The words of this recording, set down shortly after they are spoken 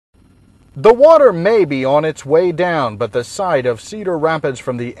The water may be on its way down, but the sight of Cedar Rapids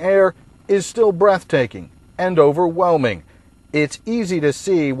from the air is still breathtaking and overwhelming. It's easy to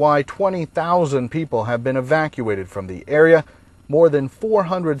see why 20,000 people have been evacuated from the area. More than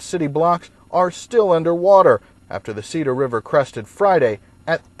 400 city blocks are still underwater after the Cedar River crested Friday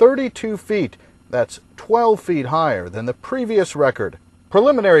at 32 feet. That's 12 feet higher than the previous record.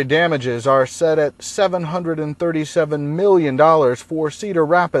 Preliminary damages are set at $737 million for Cedar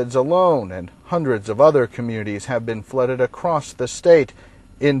Rapids alone, and hundreds of other communities have been flooded across the state.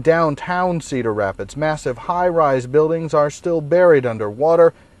 In downtown Cedar Rapids, massive high-rise buildings are still buried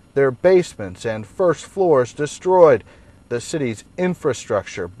underwater, their basements and first floors destroyed. The city's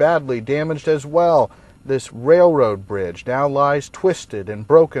infrastructure badly damaged as well. This railroad bridge now lies twisted and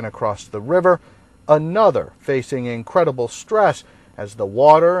broken across the river, another facing incredible stress as the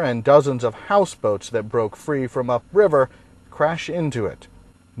water and dozens of houseboats that broke free from upriver crash into it.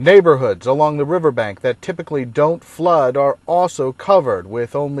 Neighborhoods along the riverbank that typically don't flood are also covered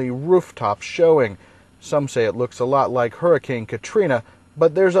with only rooftops showing. Some say it looks a lot like Hurricane Katrina,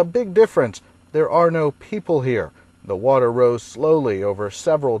 but there's a big difference. There are no people here. The water rose slowly over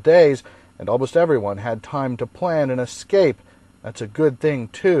several days, and almost everyone had time to plan an escape. That's a good thing,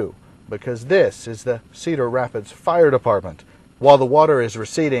 too, because this is the Cedar Rapids Fire Department. While the water is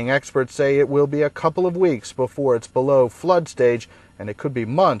receding, experts say it will be a couple of weeks before it's below flood stage, and it could be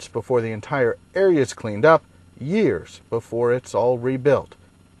months before the entire area is cleaned up, years before it's all rebuilt.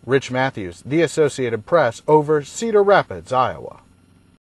 Rich Matthews, The Associated Press, over Cedar Rapids, Iowa.